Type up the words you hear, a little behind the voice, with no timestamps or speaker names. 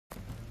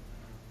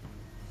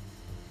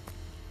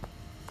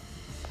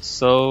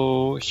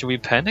So, should we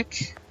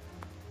panic?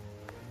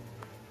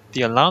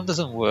 The alarm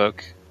doesn't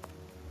work.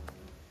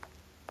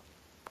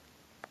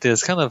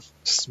 There's kind of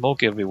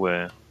smoke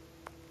everywhere,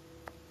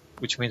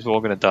 which means we're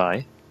all gonna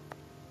die.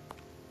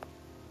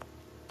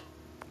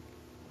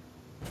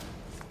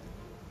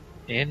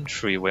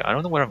 Entryway. I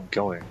don't know where I'm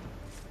going.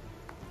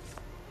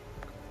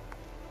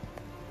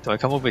 Do I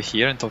come over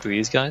here and talk to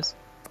these guys?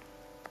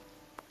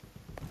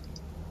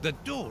 The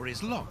door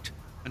is locked,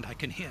 and I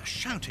can hear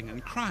shouting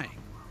and crying.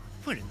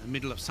 We're in the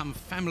middle of some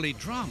family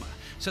drama,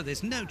 so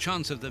there's no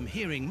chance of them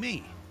hearing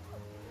me.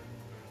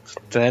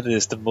 That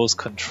is the most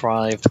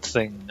contrived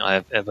thing I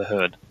have ever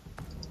heard.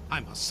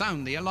 I must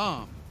sound the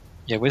alarm.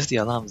 Yeah, where's the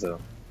alarm though?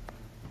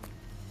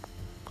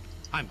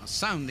 I must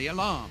sound the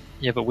alarm.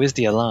 Yeah, but where's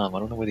the alarm? I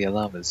don't know where the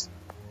alarm is.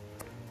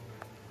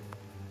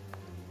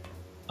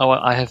 Oh,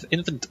 I have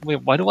Wait,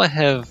 why do I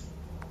have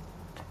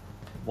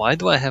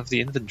the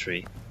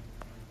inventory?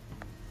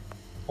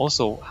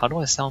 Also, how do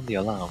I sound the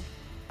alarm?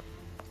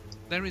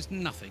 There is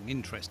nothing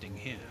interesting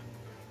here.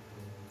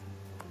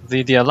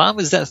 The alarm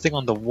is that thing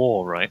on the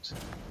wall, right?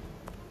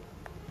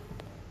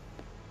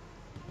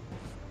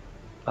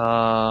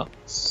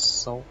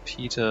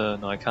 Saltpeter.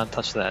 No, I can't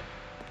touch that.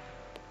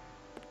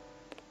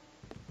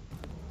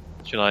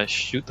 Should I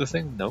shoot the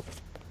thing? Nope.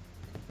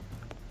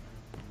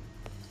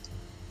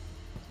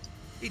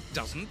 It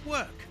doesn't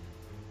work.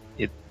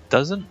 It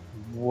doesn't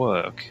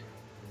work.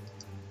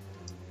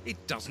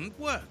 It doesn't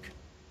work.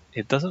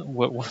 It doesn't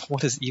work.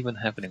 What is even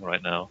happening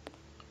right now?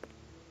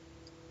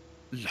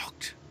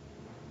 Locked.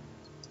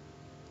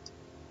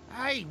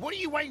 Hey, what are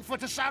you waiting for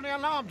to sound the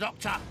alarm,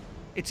 Doctor?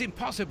 It's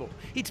impossible.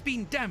 It's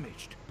been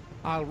damaged.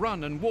 I'll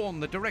run and warn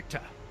the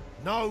director.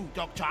 No,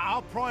 Doctor.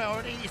 Our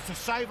priority is to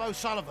save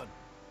O'Sullivan.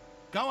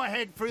 Go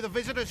ahead through the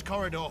visitors'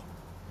 corridor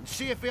and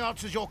see if he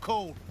answers your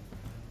call.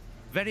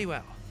 Very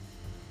well.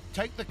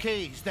 Take the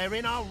keys. They're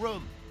in our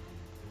room.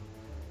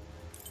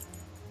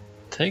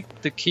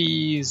 Take the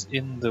keys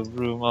in the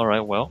room.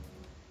 Alright, well.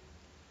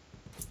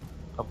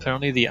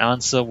 Apparently the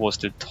answer was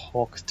to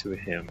talk to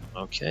him.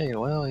 Okay,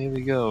 well, here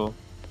we go.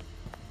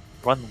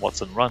 Run,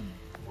 Watson, run.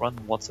 Run,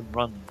 Watson,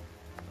 run.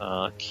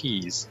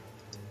 Keys.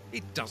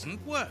 It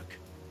doesn't work.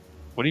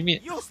 What do you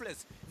mean?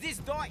 Useless! This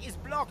door is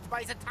blocked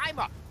by the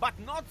timer, but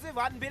not the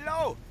one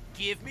below.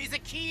 Give me the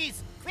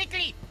keys,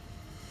 quickly!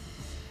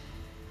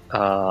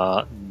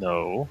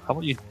 No. How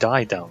about you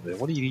die down there?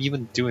 What are you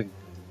even doing?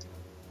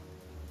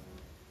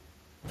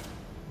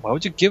 Why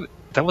would you give it?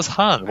 That was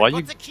hard. Why I got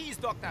you? the keys,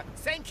 Doctor.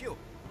 Thank you.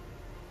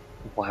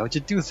 Why would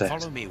you do that?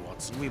 Follow me,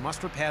 Watson. We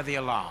must repair the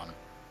alarm.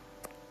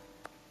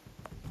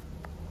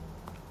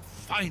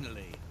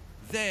 Finally.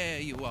 There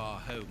you are,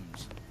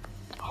 Holmes.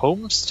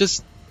 Holmes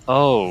just...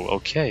 Oh,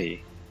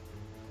 okay.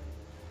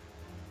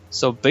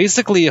 So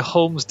basically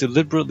Holmes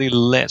deliberately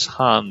let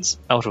Hans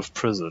out of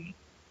prison.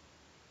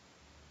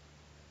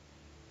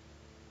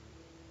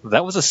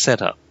 That was a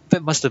setup.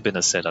 That must have been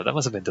a setup. That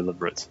must have been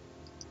deliberate.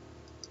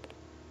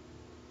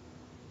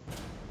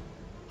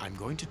 I'm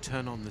going to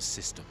turn on the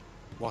system.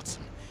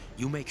 Watson,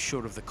 you make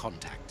sure of the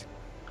contact.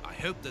 I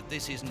hope that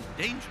this isn't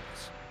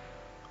dangerous.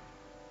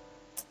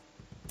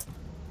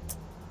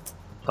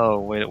 Oh,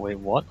 wait,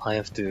 what? I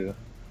have to...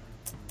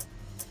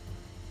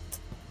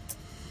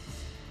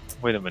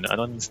 Wait a minute, I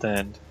don't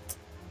understand.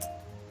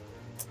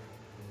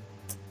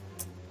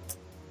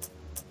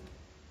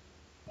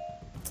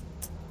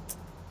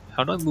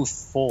 How do I move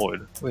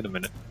forward? Wait a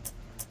minute.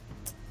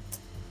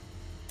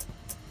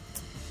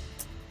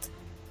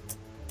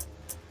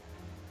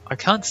 I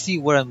can't see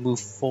where I move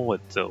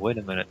forward though. Wait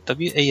a minute.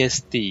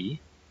 WASD.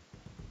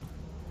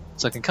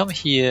 So I can come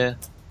here.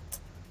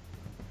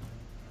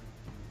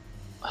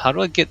 How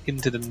do I get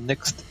into the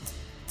next...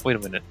 Wait a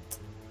minute.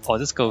 Oh, I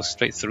just go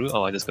straight through?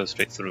 Oh, I just go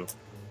straight through.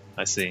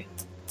 I see.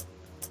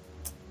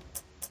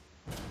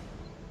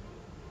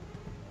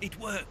 It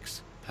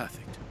works.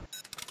 Perfect.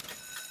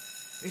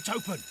 It's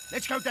open.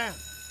 Let's go down.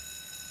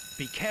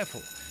 Be careful.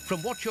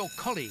 From what your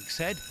colleague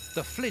said,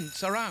 the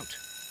flints are out.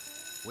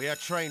 We are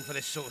trained for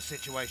this sort of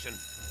situation.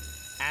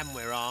 And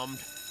we're armed.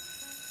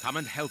 Come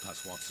and help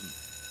us, Watson.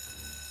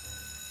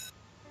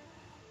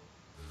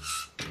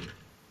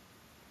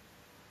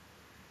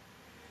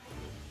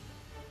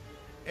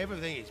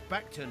 Everything is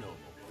back to normal.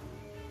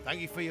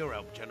 Thank you for your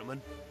help,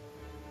 gentlemen.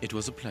 It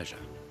was a pleasure.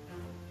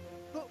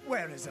 But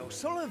where is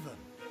O'Sullivan?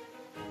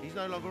 He's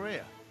no longer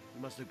here.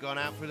 He must have gone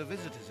out through the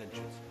visitors'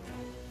 entrance.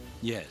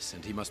 Yes,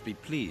 and he must be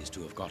pleased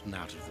to have gotten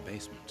out of the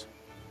basement.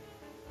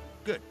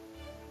 Good.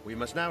 We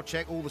must now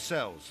check all the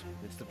cells.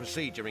 It's the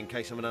procedure in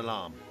case of an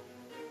alarm.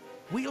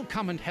 We'll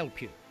come and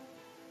help you.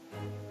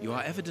 You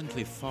are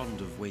evidently fond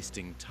of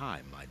wasting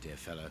time, my dear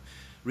fellow.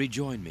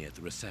 Rejoin me at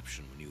the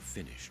reception when you've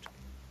finished.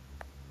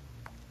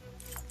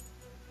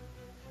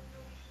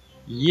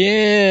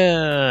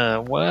 Yeah,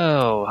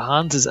 wow,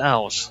 Hans is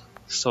out.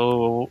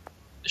 So,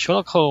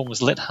 Sherlock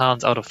Holmes let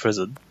Hans out of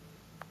prison.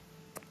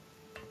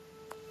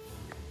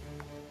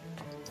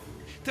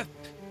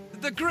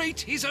 The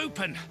grate is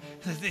open.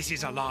 This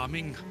is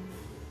alarming.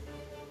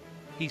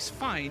 He's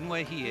fine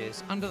where he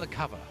is, under the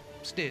cover,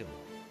 still.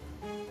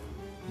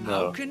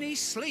 How No. can he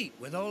sleep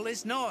with all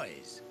this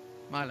noise?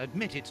 I'll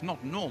admit it's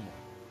not normal.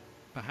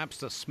 Perhaps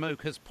the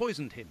smoke has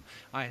poisoned him.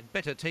 I had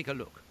better take a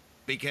look.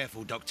 Be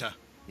careful, Doctor.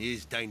 He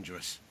is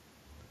dangerous.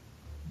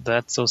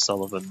 That's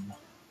O'Sullivan.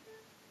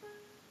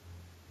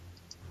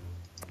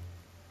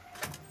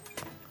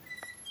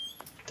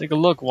 Take a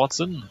look,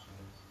 Watson.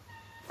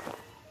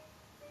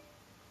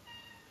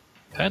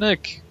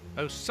 Panic!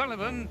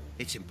 O'Sullivan!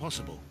 It's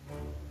impossible.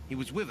 He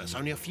was with us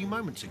only a few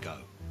moments ago.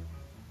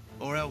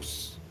 Or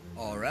else...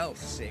 Or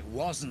else it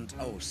wasn't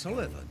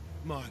O'Sullivan.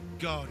 My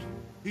God,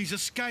 he's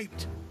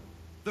escaped.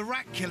 The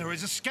rat killer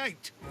has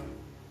escaped.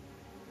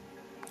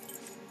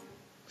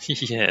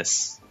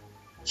 Yes.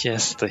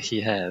 Yes,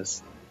 he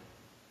has.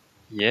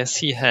 Yes,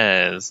 he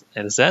has.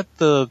 And is that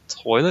the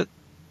toilet?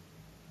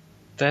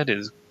 That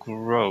is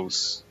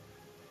gross.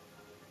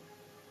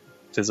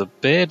 There's a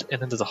bed,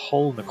 and then there's a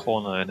hole in the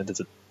corner, and then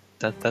there's a...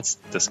 That's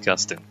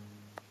disgusting.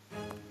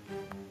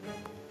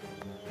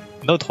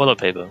 No toilet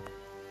paper.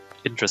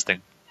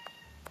 Interesting.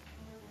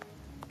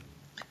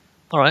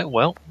 Alright,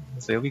 well,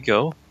 there we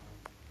go.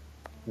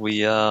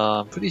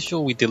 I'm pretty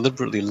sure we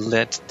deliberately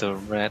let the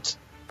rat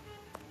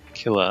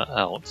killer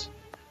out.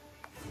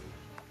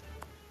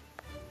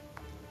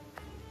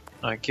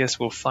 I guess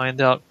we'll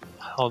find out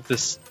how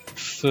this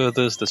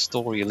furthers the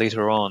story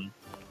later on.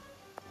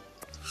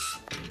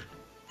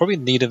 Probably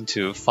need him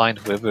to find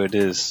whoever it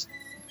is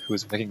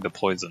who's making the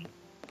poison.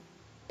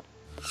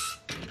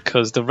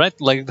 Because the rat,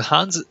 like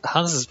Hans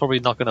is probably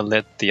not gonna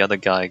let the other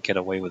guy get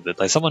away with it.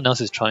 Like someone else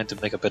is trying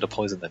to make a better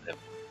poison than him.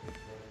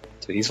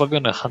 So he's probably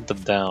gonna hunt them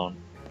down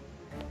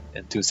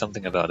and do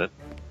something about it.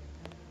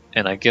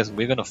 And I guess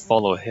we're gonna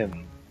follow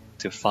him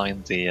to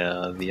find the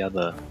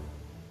other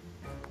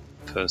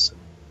person.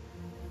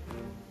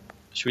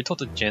 Should we talk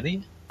to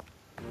Jenny?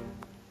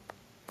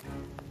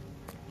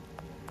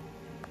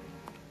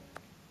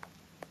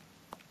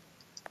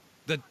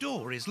 The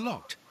door is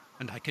locked,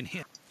 and I can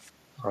hear...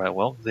 Alright,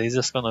 well, they're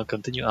just gonna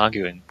continue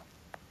arguing.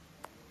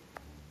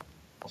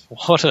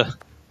 What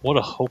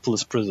a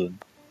hopeless prison.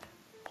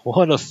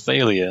 What a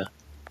failure.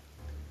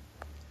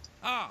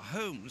 Ah,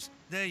 Holmes,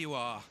 there you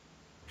are.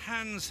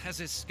 Hans has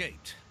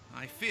escaped.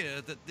 I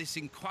fear that this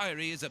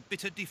inquiry is a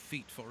bitter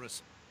defeat for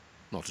us.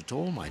 Not at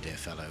all, my dear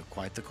fellow.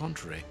 Quite the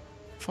contrary.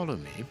 Follow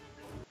me.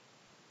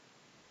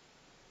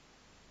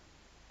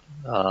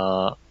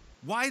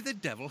 Why the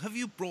devil have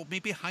you brought me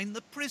behind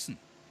the prison?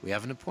 We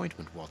have an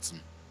appointment,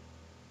 Watson.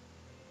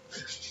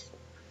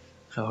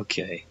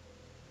 Okay.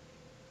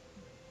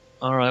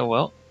 Alright,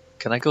 well,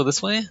 can I go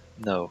this way?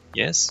 No.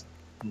 Yes?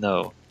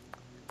 No.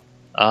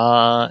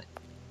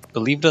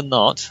 Believe it or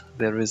not,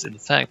 there is in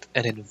fact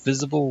an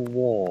invisible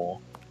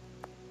wall.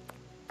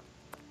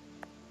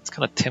 It's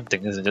kind of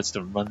tempting, isn't it, just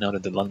to run out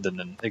into London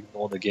and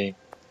ignore the game.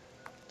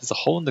 There's a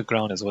hole in the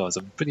ground as well, it's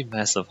a pretty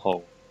massive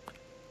hole.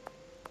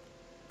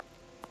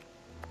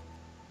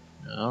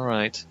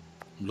 Alright.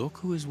 Look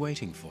who is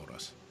waiting for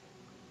us.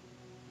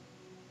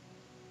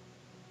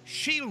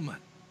 Shieldman!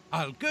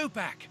 I'll go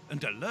back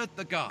and alert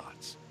the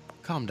guards.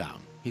 Calm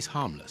down. He's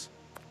harmless.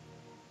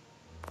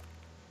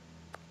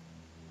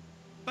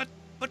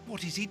 But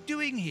what is he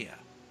doing here?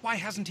 Why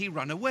hasn't he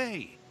run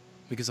away?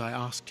 Because I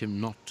asked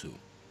him not to.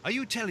 Are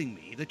you telling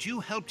me that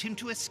you helped him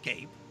to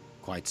escape?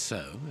 Quite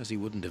so, as he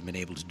wouldn't have been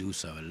able to do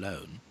so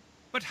alone.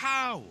 But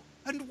how?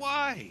 And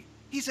why?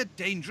 He's a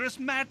dangerous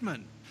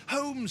madman.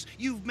 Holmes,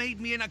 you've made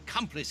me an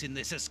accomplice in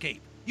this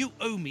escape. You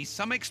owe me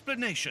some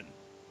explanation.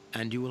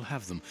 And you will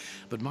have them.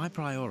 But my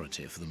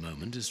priority for the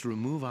moment is to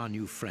remove our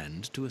new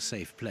friend to a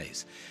safe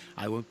place.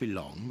 I won't be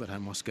long, but I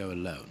must go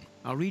alone.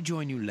 I'll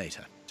rejoin you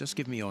later. Just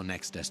give me your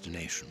next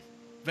destination.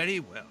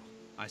 Very well.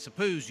 I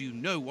suppose you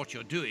know what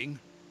you're doing.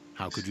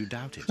 How could you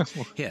doubt it?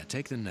 Here,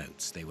 take the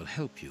notes. They will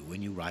help you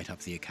when you write up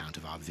the account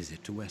of our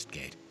visit to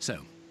Westgate. So,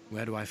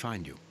 where do I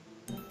find you?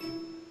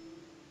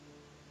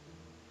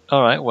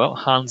 Alright, well,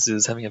 Hans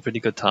is having a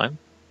pretty good time.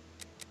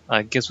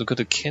 I guess we'll go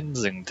to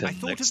Kensington I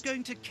thought next. of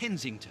going to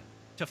Kensington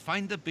to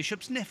find the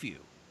bishop's nephew.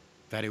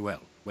 Very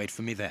well. Wait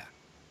for me there.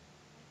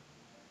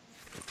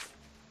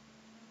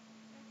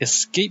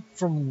 Escape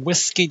from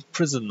Westgate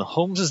Prison.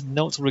 Holmes's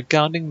notes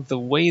regarding the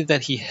way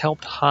that he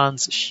helped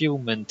Hans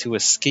Schielman to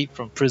escape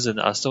from prison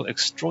are so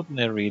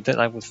extraordinary that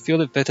I would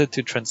feel it better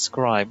to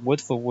transcribe,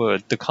 word for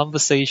word, the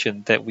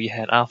conversation that we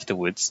had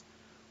afterwards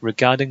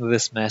regarding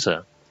this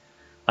matter.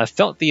 I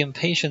felt the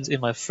impatience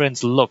in my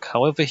friend's look,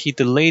 however he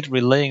delayed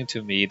relaying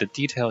to me the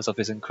details of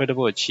his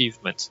incredible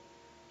achievement.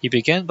 He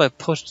began by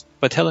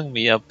telling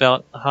me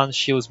about Hans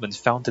Schielman's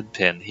fountain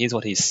pen. Here's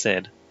what he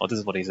said, or this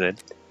is what he said.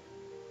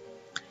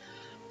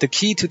 The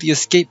key to the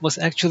escape was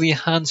actually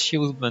Hans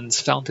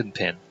Schielman's fountain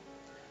pen.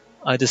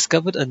 I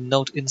discovered a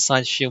note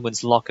inside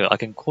Schielman's locker. I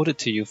can quote it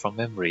to you from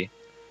memory.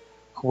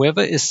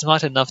 Whoever is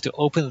smart enough to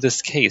open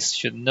this case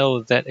should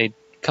know that a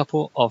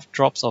couple of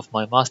drops of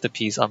my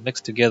masterpiece are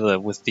mixed together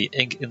with the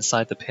ink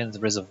inside the pen's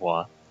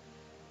reservoir.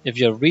 If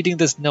you're reading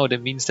this note,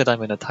 it means that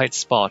I'm in a tight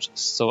spot,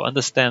 so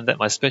understand that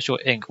my special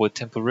ink will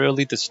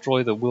temporarily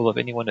destroy the will of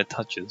anyone it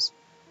touches.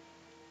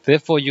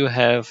 Therefore, you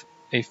have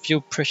a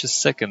few precious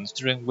seconds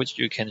during which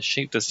you can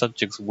shape the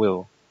subject's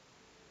will.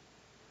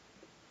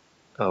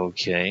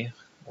 Okay,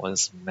 well,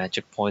 it's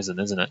magic poison,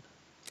 isn't it?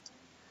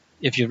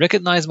 If you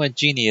recognize my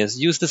genius,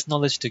 use this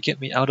knowledge to get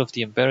me out of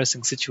the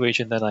embarrassing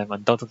situation that I am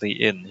undoubtedly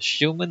in.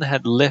 Schumann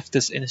had left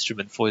this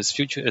instrument for his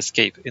future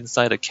escape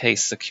inside a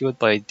case secured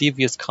by a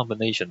devious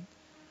combination.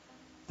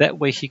 That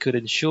way he could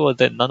ensure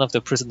that none of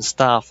the prison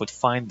staff would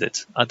find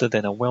it, other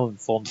than a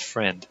well-informed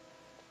friend.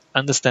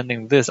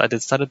 Understanding this, I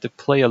decided to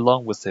play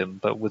along with him,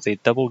 but with a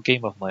double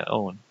game of my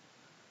own.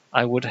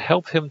 I would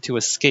help him to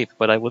escape,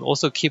 but I would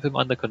also keep him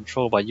under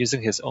control by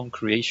using his own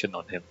creation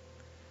on him.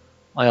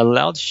 I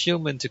allowed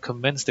Schumann to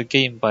commence the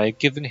game by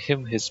giving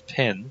him his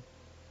pen,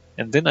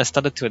 and then I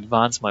started to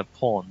advance my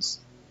pawns.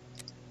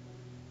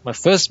 My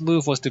first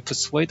move was to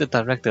persuade the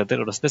director that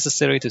it was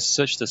necessary to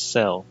search the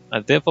cell.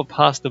 I therefore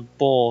passed the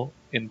ball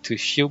into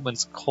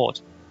Schumann's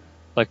court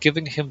by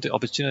giving him the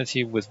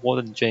opportunity with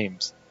Warden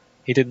James.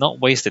 He did not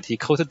waste it. He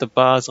coated the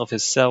bars of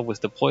his cell with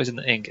the poison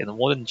ink, and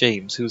Warden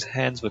James, whose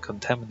hands were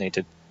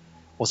contaminated,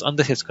 was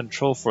under his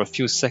control for a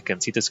few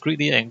seconds. He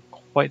discreetly and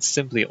quite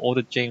simply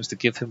ordered James to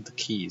give him the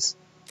keys.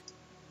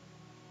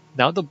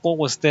 Now the ball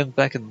was then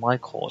back in my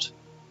court.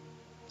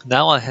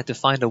 Now I had to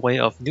find a way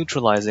of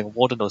neutralizing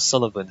Warden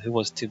O'Sullivan, who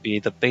was to be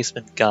the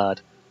basement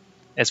guard,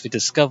 as we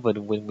discovered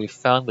when we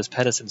found Miss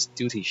Patterson's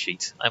duty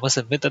sheet. I must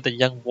admit that the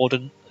young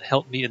warden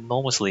helped me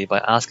enormously by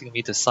asking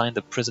me to sign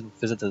the prison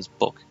visitor's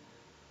book.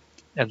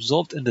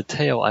 Absorbed in the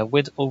tale, I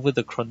went over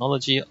the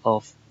chronology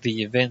of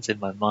the events in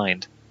my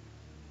mind.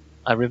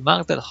 I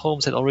remarked that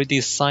Holmes had already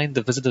signed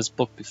the visitor's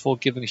book before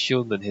giving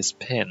Schumann his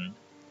pen.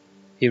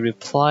 He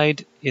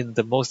replied in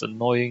the most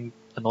annoyed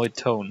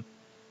tone,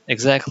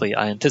 "Exactly,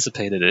 I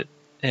anticipated it,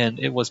 and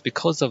it was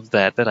because of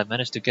that I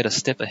managed to get a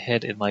step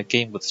ahead in my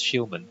game with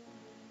Schumann.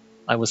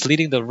 I was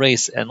leading the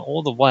race, and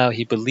all the while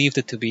he believed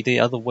it to be the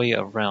other way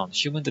around.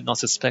 Schumann did not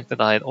suspect that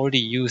I had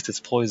already used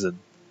his poison,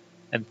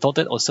 and thought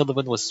that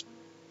O'Sullivan's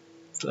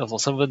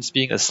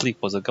being asleep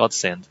was a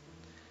godsend.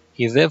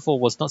 He therefore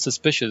was not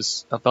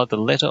suspicious about the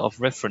letter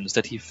of reference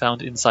that he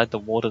found inside the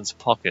warden's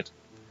pocket."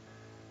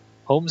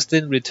 Holmes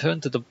then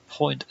returned to the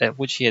point at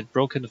which he had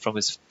broken from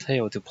his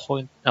tale to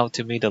point out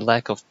to me the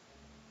lack of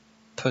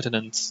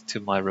pertinence to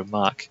my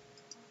remark.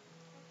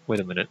 Wait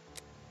a minute.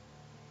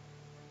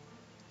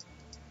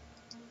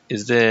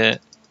 Is there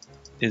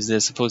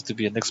supposed to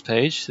be a next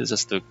page? It's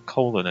just a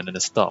colon and then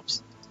it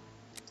stops.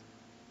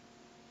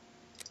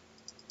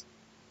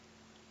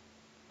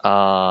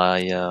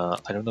 Yeah,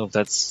 I don't know if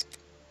that's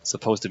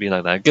supposed to be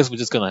like that. I guess we're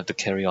just gonna have to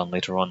carry on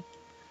later on.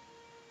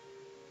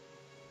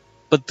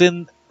 But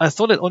then I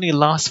thought it only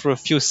lasts for a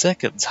few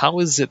seconds. How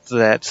is it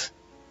that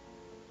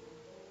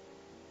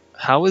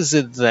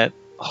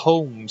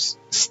Holmes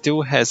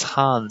still has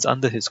Hans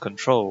under his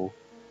control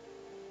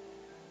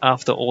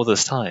after all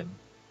this time?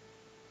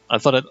 I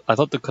thought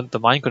the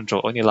mind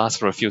control only lasts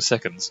for a few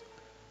seconds.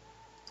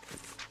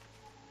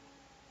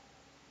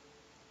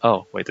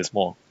 Oh, wait, there's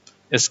more.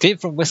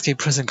 Escape from Westgate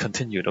Prison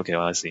continued. Okay,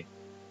 well, I see.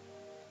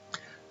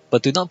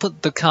 But do not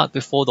put the cart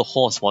before the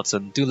horse,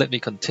 Watson. Do let me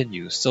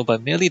continue. So by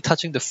merely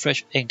touching the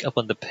fresh ink up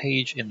on the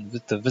page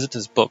in the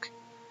visitor's book,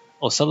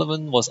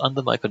 O'Sullivan was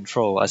under my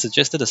control. I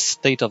suggested a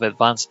state of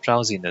advanced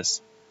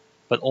drowsiness,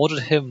 but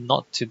ordered him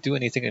not to do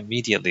anything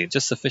immediately,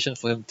 just sufficient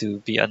for him to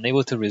be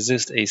unable to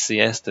resist a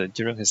siesta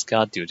during his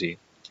guard duty.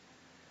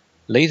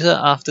 Later,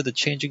 after the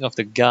changing of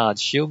the guard,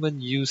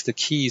 Schumann used the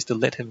keys to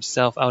let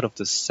himself out of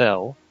the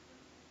cell.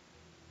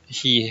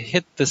 He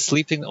hit the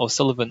sleeping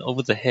O'Sullivan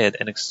over the head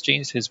and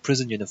exchanged his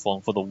prison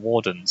uniform for the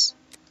warden's.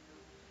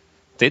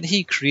 Then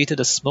he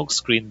created a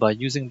smokescreen by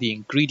using the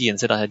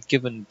ingredients that I had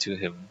given to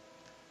him: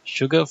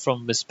 sugar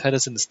from Miss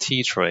Patterson's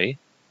tea tray,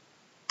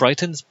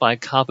 Brighton's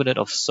bicarbonate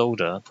of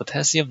soda,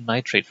 potassium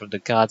nitrate from the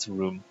guard's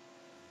room,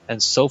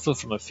 and sulfur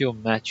from a few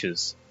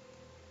matches.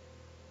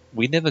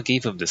 We never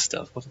gave him this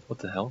stuff. What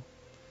the hell?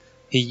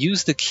 He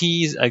used the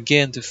keys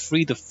again to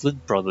free the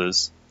Flint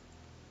brothers.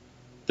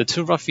 The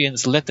two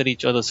ruffians leapt at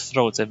each other's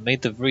throats and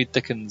made the very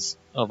dickens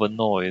of a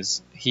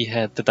noise. He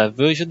had the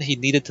diversion he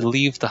needed to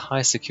leave the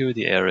high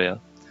security area.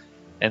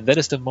 And that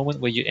is the moment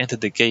where you entered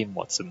the game,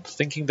 Watson.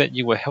 Thinking that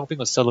you were helping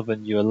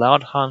O'Sullivan, you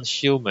allowed Hans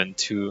Schumann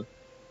to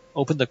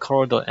open the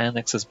corridor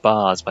annex's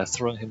bars by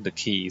throwing him the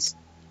keys.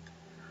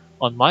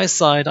 On my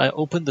side, I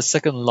opened the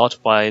second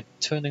lot by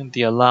turning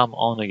the alarm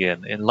on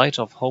again. In light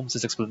of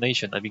Holmes'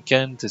 explanation, I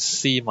began to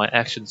see my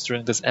actions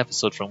during this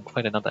episode from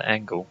quite another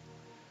angle.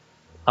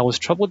 I was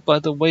troubled by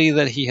the way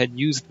that he had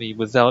used me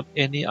without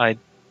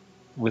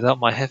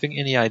my having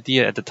any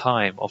idea at the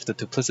time of the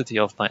duplicity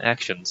of my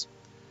actions.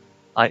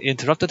 I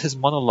interrupted his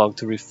monologue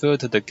to refer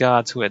to the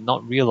guards who had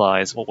not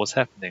realized what was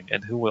happening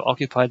and who were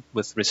occupied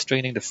with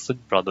restraining the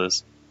Flint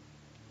brothers.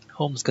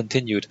 Holmes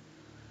continued,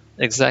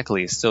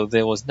 "Exactly, so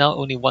there was now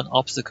only one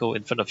obstacle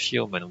in front of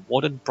Schumann,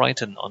 Warden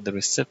Brighton on the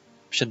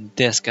reception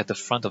desk at the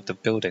front of the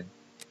building."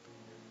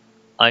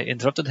 I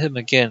interrupted him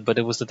again, but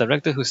it was the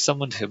director who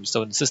summoned him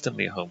so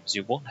insistently. "Holmes,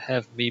 you won't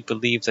have me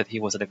believe that he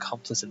was an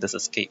accomplice in this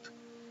escape."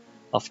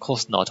 "Of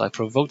course not. I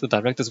provoked the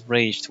director's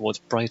rage towards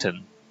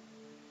Brighton."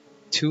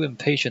 too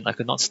impatient I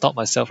could not stop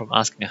myself from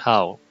asking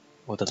how.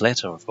 Well, the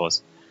letter, of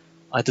course.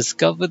 I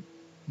discovered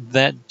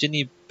that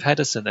Ginny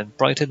Patterson and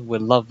Brighton were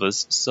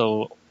lovers,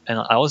 and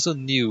I also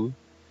knew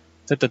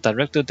that the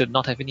director did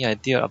not have any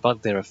idea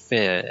about their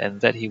affair,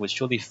 and that he would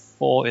surely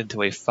fall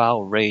into a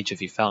foul rage if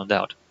he found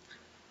out.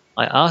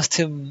 I asked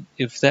him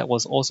if that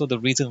was also the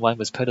reason why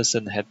Miss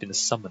Patterson had been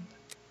summoned.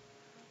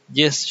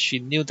 Yes, she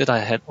knew that I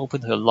had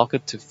opened her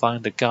locket to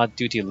find the guard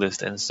duty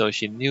list, and so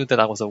she knew that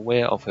I was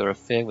aware of her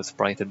affair with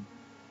Brighton.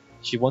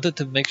 She wanted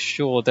to make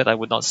sure that I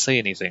would not say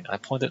anything. I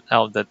pointed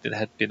out that it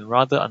had been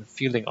rather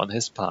unfeeling on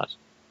his part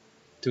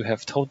to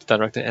have told the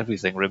director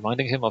everything,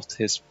 reminding him of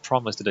his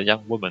promise to the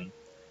young woman.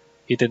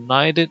 He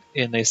denied it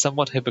in a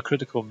somewhat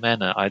hypocritical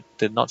manner. I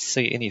did not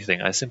say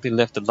anything. I simply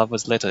left the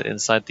lover's letter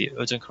inside the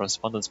urgent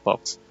correspondence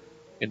box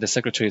in the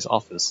secretary's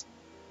office,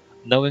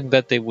 knowing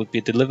that they would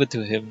be delivered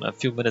to him a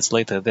few minutes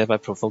later, thereby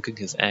provoking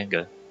his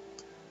anger.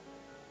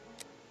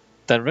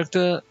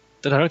 The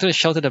director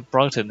shouted at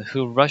Broughton,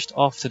 who rushed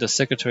off to the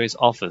secretary's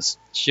office.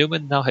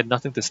 Schumann now had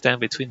nothing to stand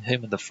between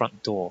him and the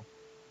front door.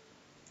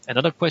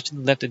 Another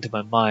question leapt into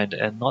my mind,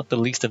 and not the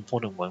least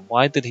important one.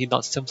 Why did he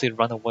not simply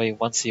run away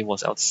once he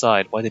was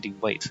outside? Why did he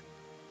wait?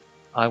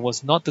 I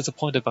was not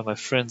disappointed by my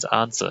friend's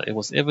answer. It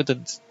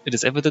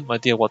is evident, my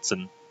dear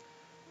Watson.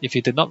 If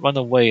he did not run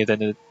away,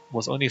 then it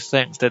was only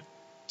thanks to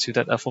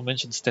that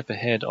aforementioned step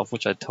ahead of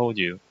which I told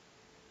you.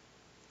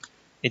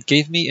 It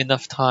gave me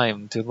enough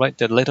time to write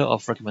the letter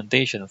of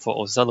recommendation for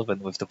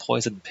O'Sullivan with the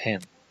poisoned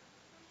pen.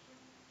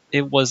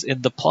 It was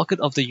in the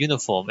pocket of the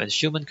uniform, and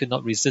Schumann could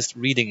not resist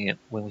reading it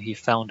when he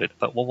found it.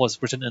 But what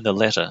was written in the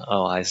letter?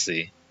 Oh, I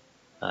see.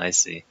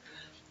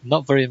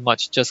 Not very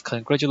much, just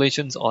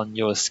congratulations on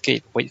your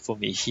escape. Wait for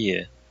me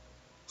here.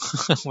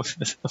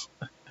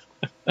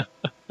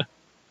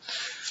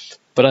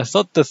 But I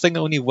thought the thing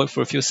only worked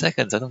for a few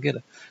seconds. I don't get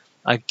it.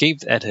 I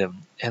gaped at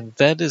him, and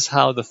that is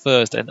how the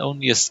first and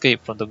only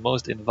escape from the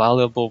most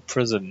inviolable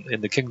prison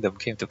in the kingdom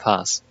came to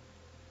pass.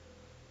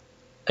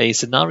 A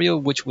scenario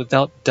which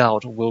without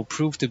doubt will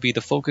prove to be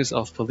the focus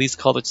of police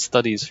college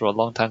studies for a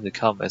long time to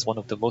come as one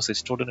of the most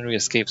extraordinary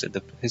escapes in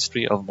the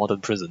history of modern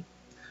prison.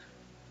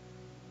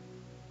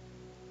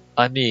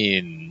 I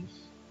mean,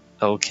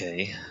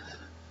 okay.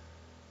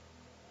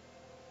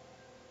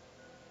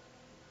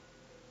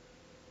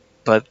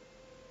 But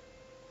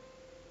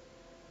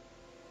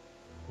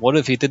what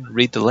if he didn't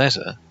read the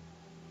letter?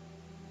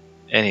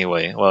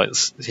 Anyway, well,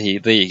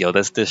 there you go,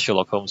 that's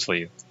Sherlock Holmes for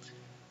you.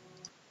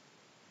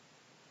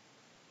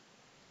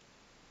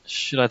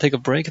 Should I take a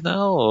break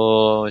now,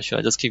 or should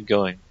I just keep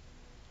going?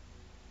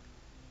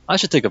 I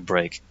should take a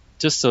break,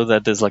 just so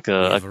that there's like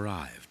We've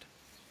arrived.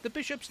 The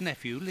bishop's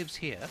nephew lives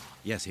here?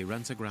 Yes, he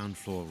rents a ground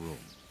floor room.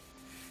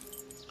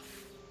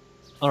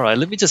 Alright,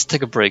 let me just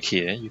take a break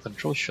here. You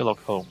control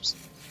Sherlock Holmes.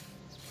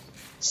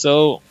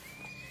 So,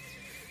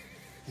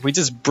 we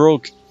just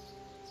broke...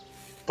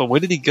 But where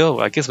did he go?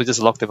 I guess we just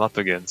locked him up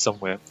again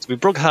somewhere. So we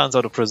broke Hans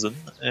out of prison,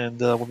 and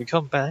when we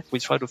come back, we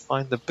try to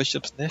find the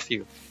bishop's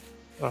nephew.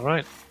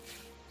 Alright.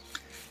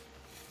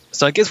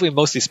 So I guess we're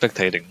mostly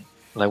spectating.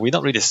 Like, we're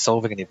not really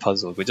solving any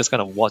puzzles, we're just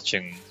kind of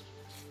watching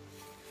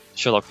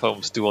Sherlock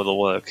Holmes do all the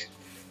work.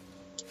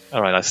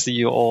 Alright, I'll see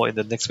you all in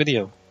the next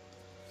video.